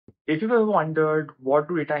If you've ever wondered what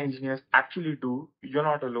do data engineers actually do, you're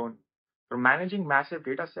not alone. From managing massive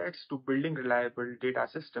data sets to building reliable data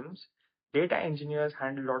systems, data engineers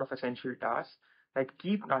handle a lot of essential tasks that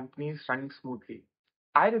keep companies running smoothly.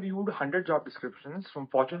 I reviewed 100 job descriptions from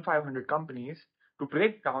Fortune 500 companies to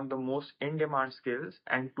break down the most in-demand skills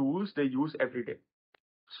and tools they use every day.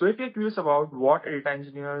 So if you're curious about what a data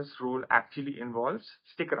engineer's role actually involves,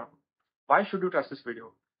 stick around. Why should you trust this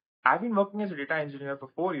video? I've been working as a data engineer for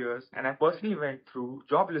 4 years, and I personally went through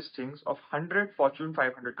job listings of 100 Fortune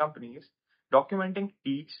 500 companies, documenting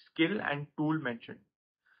each skill and tool mentioned.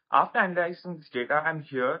 After analyzing this data, I'm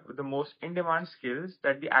here with the most in-demand skills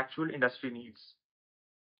that the actual industry needs.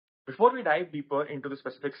 Before we dive deeper into the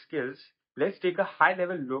specific skills, let's take a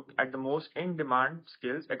high-level look at the most in-demand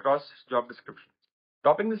skills across job descriptions.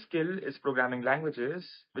 Topping the skill is programming languages,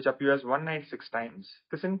 which appears 196 times.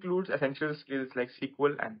 This includes essential skills like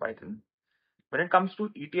SQL and Python. When it comes to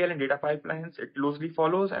ETL and data pipelines, it closely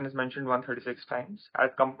follows and is mentioned 136 times, as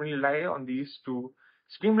companies rely on these to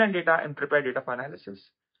streamline data and prepare data for analysis.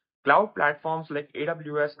 Cloud platforms like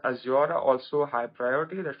AWS, Azure are also a high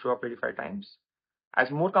priority that show up 85 times. As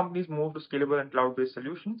more companies move to scalable and cloud-based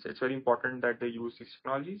solutions, it's very important that they use these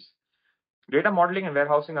technologies. Data modeling and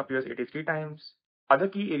warehousing appears 83 times. Other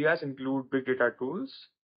key areas include big data tools,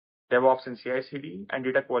 DevOps and CI/CD, and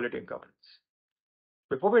data quality and governance.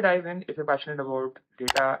 Before we dive in, if you're passionate about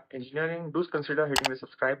data engineering, do consider hitting the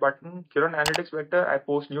subscribe button. Here on Analytics Vector, I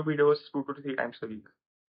post new videos 2 to 3 times a week.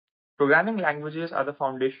 Programming languages are the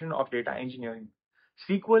foundation of data engineering.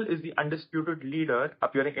 SQL is the undisputed leader,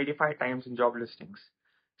 appearing 85 times in job listings.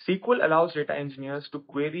 SQL allows data engineers to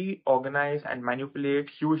query, organize, and manipulate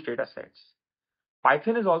huge data sets.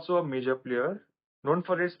 Python is also a major player, known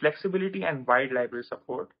for its flexibility and wide library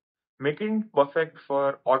support, making it perfect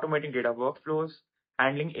for automating data workflows,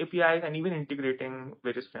 handling APIs, and even integrating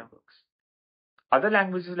various frameworks. Other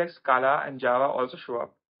languages like Scala and Java also show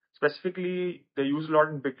up. Specifically, they use a lot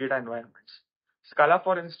in big data environments. Scala,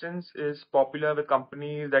 for instance, is popular with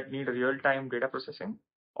companies that need real-time data processing,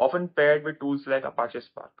 often paired with tools like Apache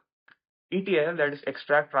Spark. ETL, that is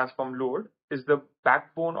extract, transform, load, is the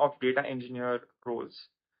backbone of data engineer roles.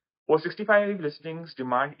 Over 65 listings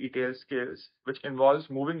demand ETL skills, which involves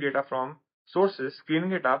moving data from sources,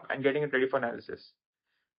 cleaning it up, and getting it ready for analysis.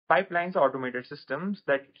 Pipelines are automated systems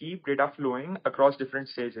that keep data flowing across different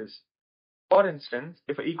stages. For instance,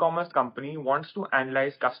 if an e-commerce company wants to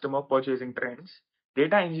analyze customer purchasing trends,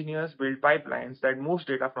 data engineers build pipelines that move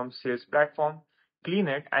data from sales platform, clean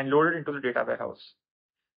it, and load it into the data warehouse.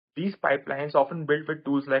 These pipelines often built with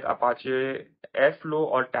tools like Apache, Airflow,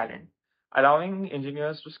 or Talent, allowing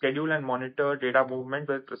engineers to schedule and monitor data movement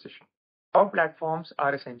with precision. Cloud platforms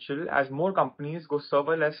are essential as more companies go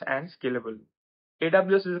serverless and scalable.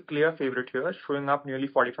 AWS is a clear favorite here, showing up nearly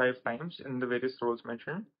 45 times in the various roles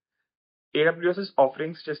mentioned. AWS's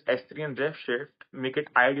offerings such as S3 and Redshift make it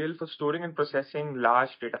ideal for storing and processing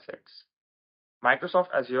large datasets. Microsoft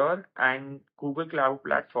Azure and Google Cloud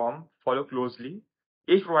Platform follow closely,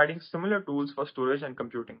 each providing similar tools for storage and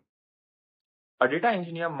computing. A data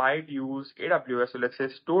engineer might use AWS to, let's say,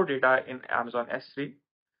 store data in Amazon S3,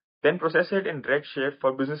 then process it in Redshift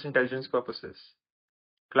for business intelligence purposes.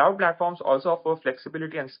 Cloud platforms also offer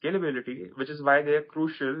flexibility and scalability, which is why they are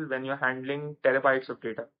crucial when you're handling terabytes of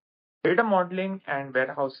data. Data modeling and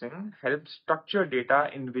warehousing help structure data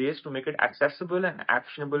in ways to make it accessible and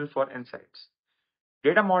actionable for insights.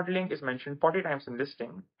 Data modeling is mentioned 40 times in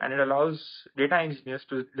listing, and it allows data engineers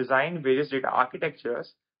to design various data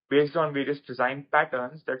architectures based on various design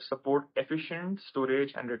patterns that support efficient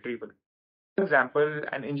storage and retrieval. For example,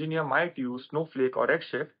 an engineer might use Snowflake or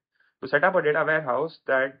Redshift to set up a data warehouse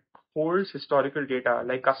that holds historical data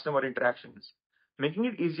like customer interactions, making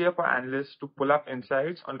it easier for analysts to pull up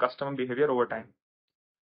insights on customer behavior over time.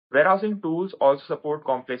 Warehousing tools also support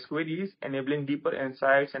complex queries, enabling deeper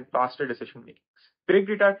insights and faster decision making. Big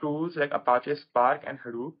data tools like Apache Spark and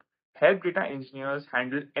Hadoop help data engineers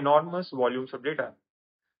handle enormous volumes of data.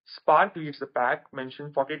 Spark leads the pack,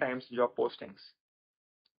 mentioned 40 times in job postings.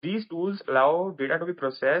 These tools allow data to be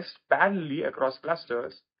processed parallelly across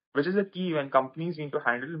clusters, which is a key when companies need to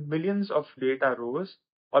handle millions of data rows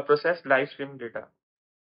or process live streaming data.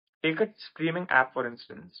 Take a streaming app, for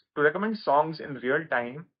instance. To recommend songs in real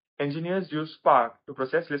time, engineers use Spark to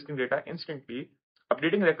process listing data instantly,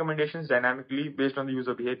 updating recommendations dynamically based on the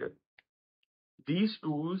user behavior. These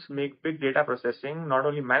tools make big data processing not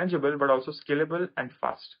only manageable but also scalable and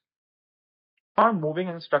fast. Beyond moving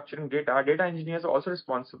and structuring data, data engineers are also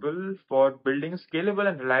responsible for building scalable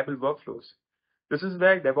and reliable workflows. This is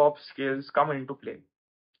where DevOps skills come into play.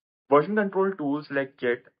 Version control tools like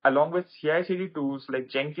Git, along with CI/CD tools like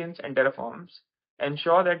Jenkins and Terraforms,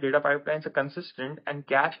 ensure that data pipelines are consistent and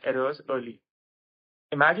catch errors early.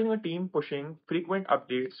 Imagine a team pushing frequent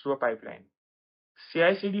updates through a pipeline.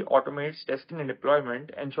 CI/CD automates testing and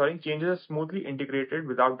deployment, ensuring changes are smoothly integrated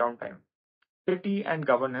without downtime. Security and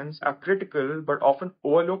governance are critical but often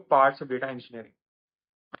overlooked parts of data engineering.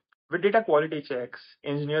 With data quality checks,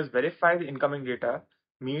 engineers verify the incoming data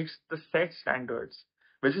meets the set standards,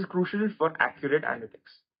 which is crucial for accurate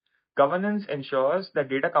analytics. Governance ensures that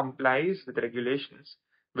data complies with regulations,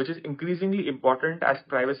 which is increasingly important as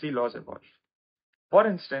privacy laws evolve. For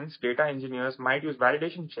instance, data engineers might use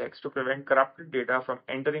validation checks to prevent corrupted data from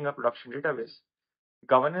entering a production database.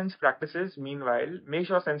 Governance practices, meanwhile, make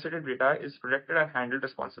sure sensitive data is protected and handled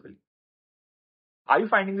responsibly. Are you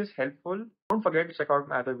finding this helpful? Don't forget to check out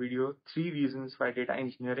my other video, 3 Reasons Why Data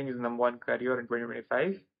Engineering is the #1 career in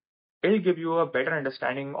 2025. It'll give you a better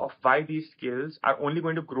understanding of why these skills are only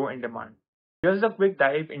going to grow in demand. Here's a quick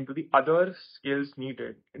dive into the other skills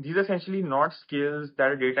needed. These are essentially not skills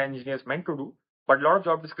that a data engineer is meant to do, but a lot of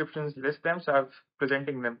job descriptions list them, so I'm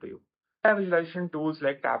presenting them to you. Data visualization tools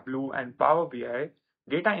like Tableau and Power BI,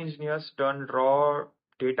 data engineers turn raw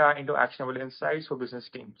data into actionable insights for business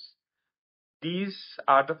teams. These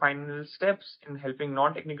are the final steps in helping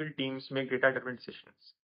non-technical teams make data-driven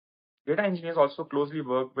decisions. Data engineers also closely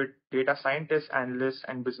work with data scientists, analysts,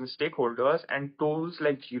 and business stakeholders, and tools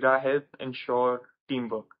like Jira help ensure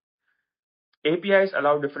teamwork. APIs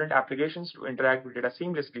allow different applications to interact with data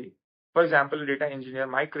seamlessly. For example, a data engineer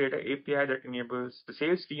might create an API that enables the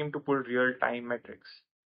sales team to pull real-time metrics.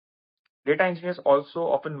 Data engineers also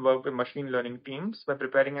often work with machine learning teams by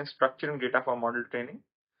preparing and structuring data for model training.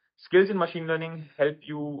 Skills in machine learning help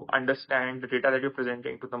you understand the data that you're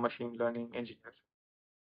presenting to the machine learning engineer.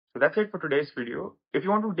 So that's it for today's video. If you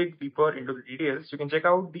want to dig deeper into the details, you can check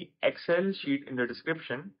out the Excel sheet in the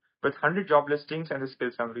description with 100 job listings and the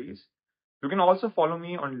skill summaries. You can also follow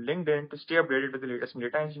me on LinkedIn to stay updated with the latest in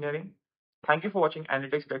data engineering. Thank you for watching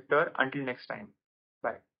Analytics Vector. Until next time.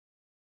 Bye.